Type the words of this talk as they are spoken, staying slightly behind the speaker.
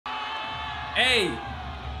Hey,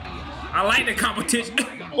 I like the competition.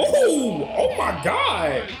 Oh my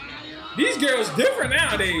God. These girls different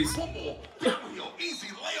nowadays.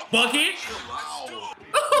 Bucket.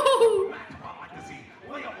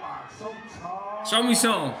 Show me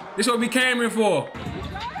some. This is what we came here for.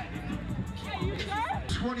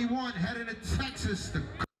 21 heading to Texas.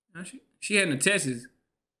 She heading to Texas.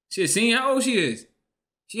 She a senior? How old she is?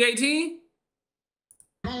 She 18?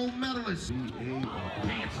 Gold medalist.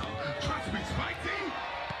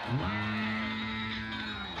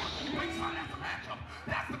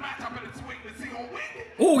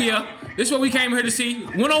 Oh yeah, this is what we came here to see.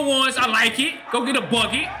 One-on-ones, I like it. Go get a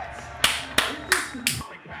bucket.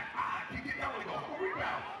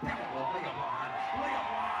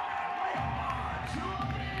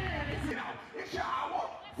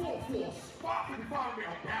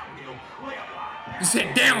 You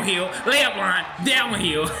said downhill, layup line,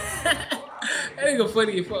 downhill. That nigga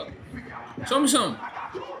funny as fuck. Show me something.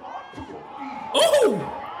 Oh!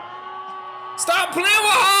 Stop playing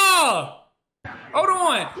with her! Hold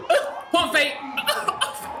on. Pump fake.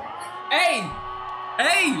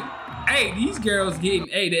 Hey, these girls getting,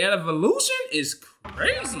 the evolution is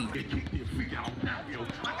crazy.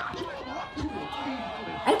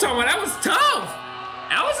 I'm talking about that was tough.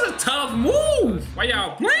 That was a tough move. Why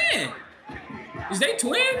y'all playing? Is they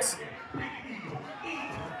twins?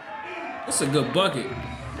 That's a good bucket.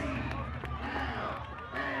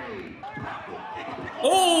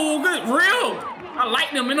 Oh, good, real. I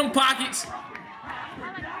like them in them pockets.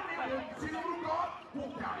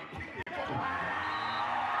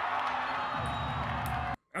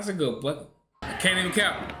 That's a good bucket. I can't even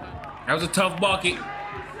count. That was a tough bucket.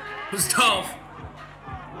 It was tough.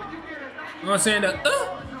 You know what I'm saying?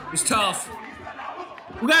 It's tough.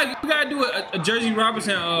 We gotta do a Jerzy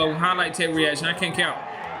Robinson highlight tape reaction. I can't count.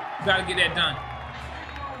 We gotta get that done.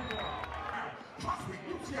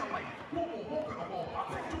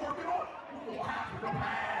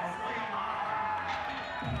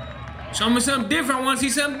 Show me something different. I want to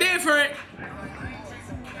see something different.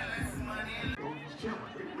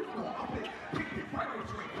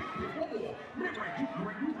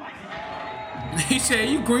 He said,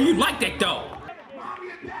 "You green, you like that though."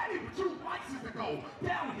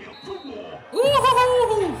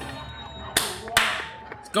 Ooh.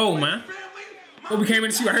 Let's go, man. What we came in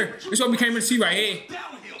to see right here. This is what we came in to see right here.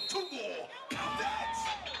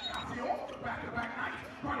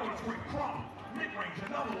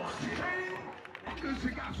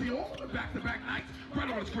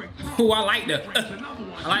 Oh, I like the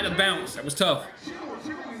bounce. That was tough.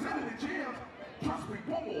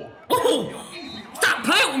 Oh, stop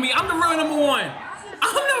playing with me. I'm the real number one.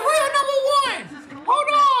 I'm the real number one. Hold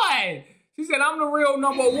on. She said I'm the real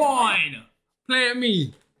number one. Play at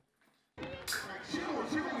me.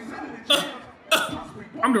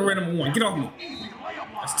 I'm the real number one. Get off me.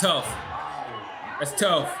 That's tough. That's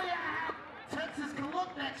tough.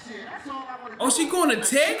 Oh, she going to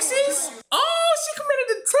Texas? Oh, she committed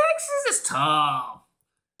to Texas? It's tough.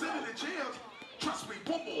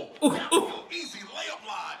 Ooh.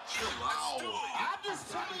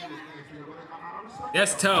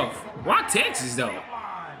 That's tough. Why Texas, though?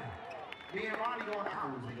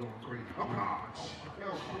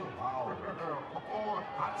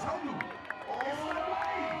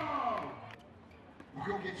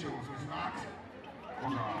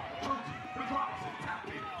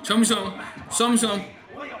 Show me some. Show me some.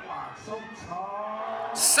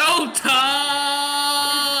 So tough.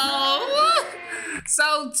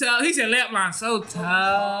 So tough. He said left line. So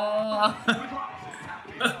tough.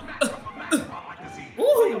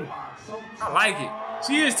 Ooh. I like it.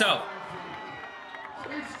 She is tough.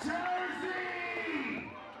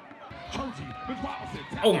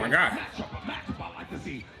 Oh my God.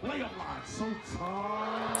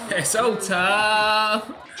 It's so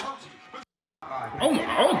tough. Oh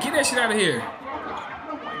my, oh, get that shit out of here.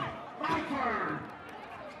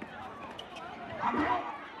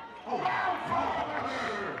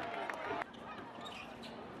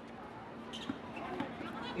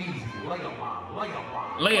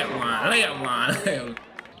 Layup line.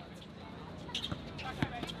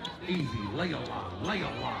 Easy, layup line.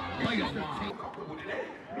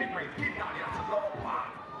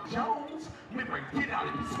 Jones, mid-range, get out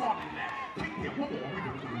and be smart in that. Kick him one more, we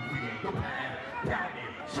can do the pass. Down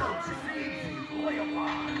there, Jerzy, easy, layup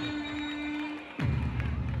line.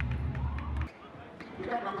 We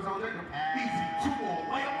got numbers on there. Easy, two more,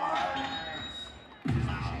 layup line.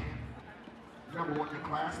 Number one in the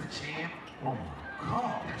class, the champ. Oh my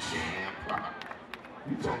God, the champ.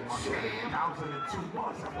 You talking about 1,002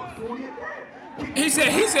 months? That was 40 a day. He said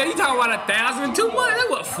he talking about 1,002 months. That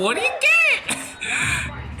was 40 again.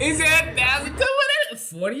 He said 1,000 coming in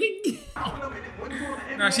 40.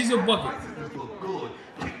 Nah, she's a bucket.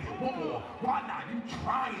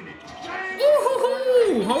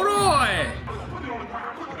 Ooh, hold on.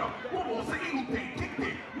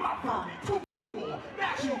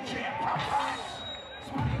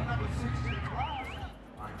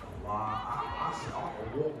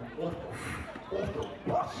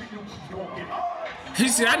 He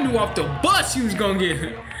said, I knew off the bus she was gonna get her.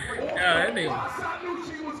 Yeah, that nigga.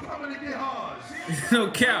 No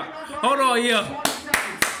cap. Hold on, yeah.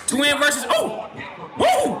 Twin versus. Oh!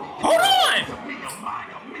 Oh! Hold on!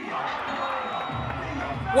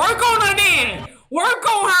 Work on her then! Work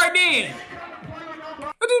on her then!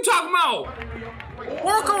 What you talking about?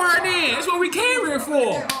 Work on her then! That's what we came here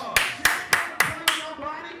for!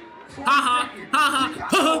 Ha ha!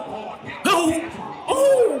 Oh!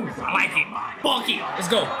 I like it. Bulky. Let's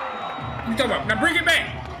go. What you talking about? Now bring it back.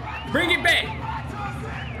 Bring it back.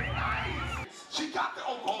 She got the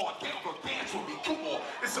oh God, dance with me. Come on.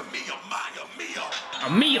 It's a Mia, Mia. A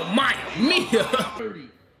Mia, Mia.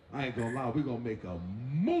 I ain't gonna lie, we're gonna make a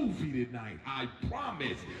movie tonight. I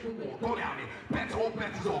promise. Go down there. Bets, all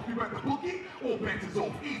bets is off. You at the boogie? All bets is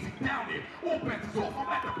off. Easy down there. All bets is off. I'm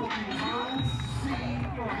at the boogie with you. See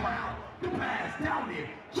around the pass down there.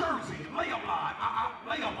 Jerzy, layup line.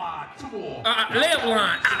 Layup line. 2 more. Layup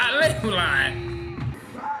line. Layup line.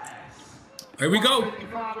 Here we go.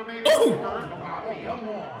 Ooh!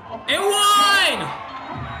 And one!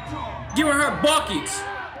 Giving her buckets.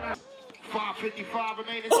 5:55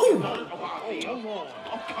 remaining. Ooh!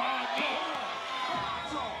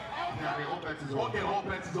 All bets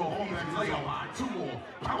is on. Layup line. 2 more.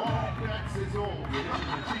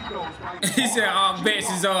 He said all bets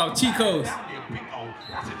is on. Chicos.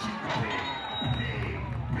 That's a Chico.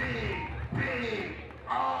 Big.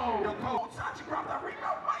 Oh, yo, coach. Sachi grabbed that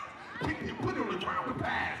rebound, right? Kick it, put it on the ground with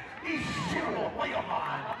pass. Easy, layup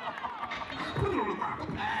line. Put it on the ground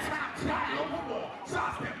with pass. One more.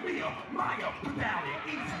 Sidestep, Mia, Maya, put down there.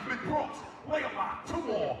 Easy, Big Brooks. Layup line, 2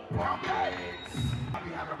 more. Okay. I be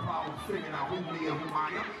having problems figuring out who Mia, who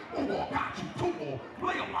Maya. Oh, got you, 2 more.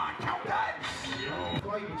 Layup line, count that.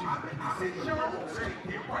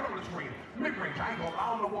 Right on the screen. Mid-range, I ain't gonna, I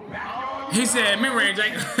don't know what back. He said mid-range,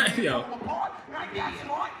 yo.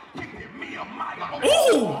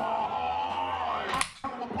 Ooh!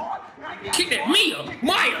 Kick that Mia,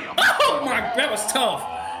 Maya. Oh my, that was tough.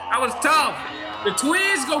 That was tough. The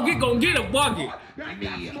twins gonna get a bucket.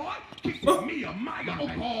 Oh,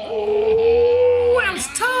 that was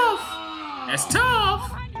tough. That's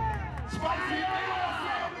tough.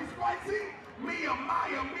 Mia,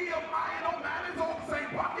 Maya, no matter, it's all the same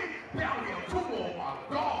bucket. Down here, 2 more,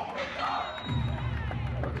 my dog.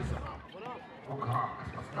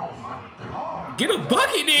 Get a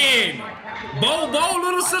bucket then. Bo,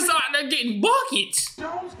 little sister out there getting buckets.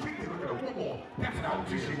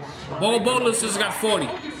 Bo, little sister got 40.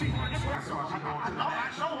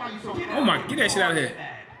 Oh my, get that shit out of here.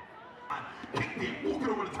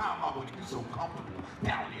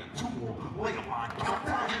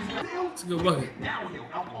 It's a good bucket.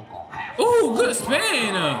 Ooh, good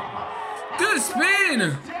spin. Good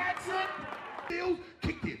spin.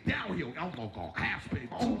 Kicked it downhill, elbow goal, half spin.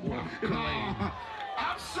 Oh my God.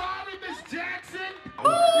 I'm sorry, Miss Jackson.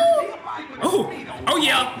 Oh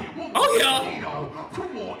yeah. Oh yeah.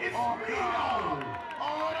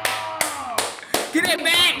 Get that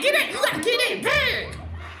bag. Get that. You gotta get that bag.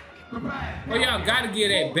 Oh, y'all gotta get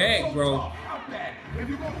that bag, bro. If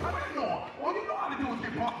you gonna put it on, all you know how to do is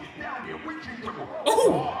get bucket down here.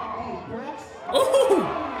 Oh.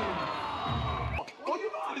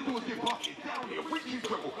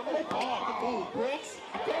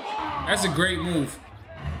 That's a great move.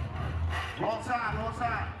 Wrong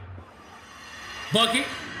side. Bucket.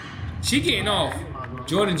 She getting off.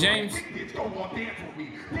 Jordan James.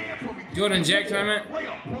 Jordan Jackson, I meant.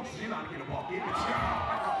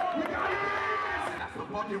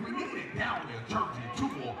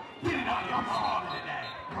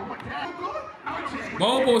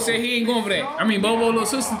 Bobo said he ain't going for that. I mean, Bobo little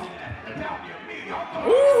sister.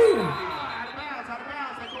 Ooh.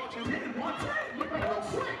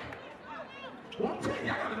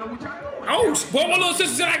 Oh, Bobo little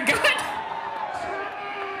sister said I got.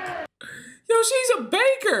 Yo, she's a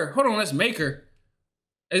baker. Hold on, let's make her.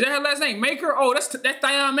 Is that her last name? Maker? Oh, that's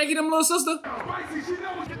Diane making them little sister.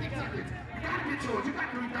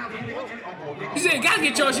 He said, gotta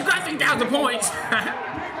get yours. You got 3,000 points.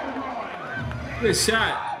 Good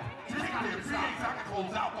shot.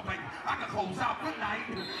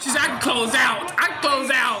 She said, I can close out. I can close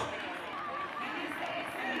out.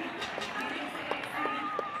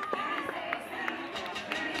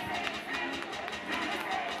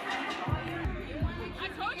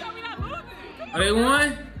 Oh, they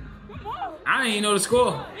won? I didn't even know the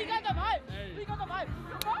score. We got the vibe. We got the vibe.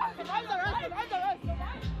 The vibes are us. The vibes are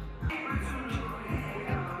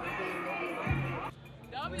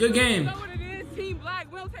us. Good game. You know what it is? Team Black.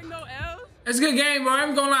 We don't take no L's. It's a good game, bro.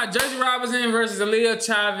 I'm gonna lie. Jerzy Robinson versus Aaliyah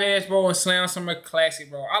Chavez, bro, and Slam Summer Classic,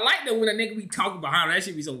 bro. I like that when a nigga be talking behind. That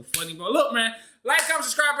shit be so funny, bro. Look, man. Like, comment,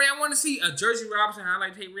 subscribe, bro. I want to see a Jerzy Robinson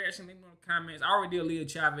highlight tape reaction. Let me know in the comments. I already did Aaliyah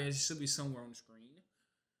Chavez. It should be somewhere on the screen.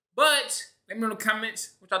 But let me know in the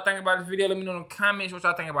comments what y'all think about this video. Let me know in the comments what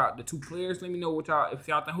y'all think about the two players. Let me know what y'all, if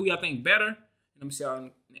y'all think, who y'all think better. Let me see y'all in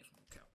the